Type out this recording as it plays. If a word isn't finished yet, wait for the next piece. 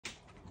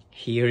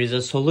Here is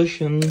a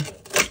solution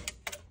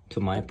to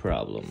my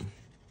problem.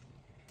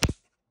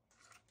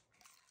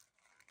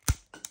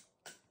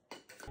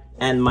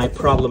 And my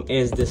problem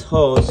is this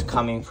hose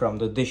coming from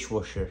the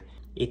dishwasher.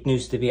 It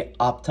needs to be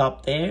up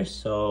top there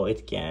so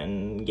it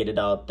can get it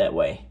out that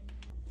way.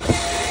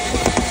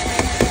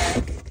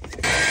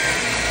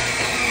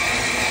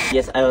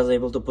 Yes, I was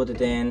able to put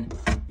it in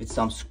with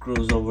some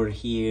screws over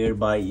here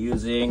by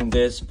using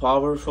this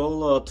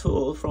powerful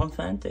tool from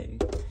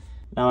petg.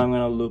 Now I'm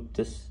gonna loop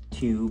this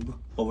tube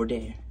over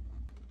there.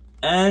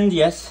 And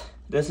yes,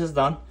 this is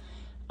done.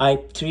 I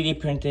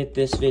 3D printed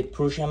this with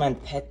Prussian and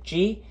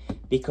petg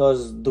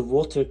because the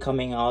water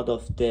coming out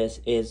of this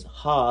is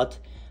hot.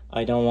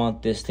 I don't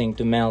want this thing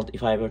to melt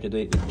if I were to do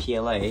it with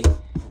PLA.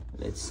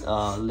 Let's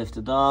lift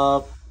it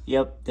up.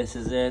 Yep, this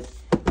is it.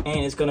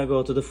 And it's gonna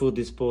go to the food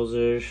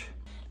disposer.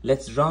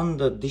 Let's run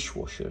the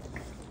dishwasher.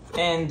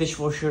 And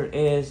dishwasher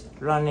is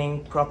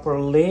running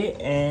properly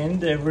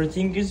and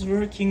everything is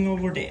working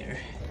over there.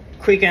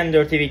 Quick and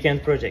dirty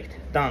weekend project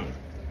done.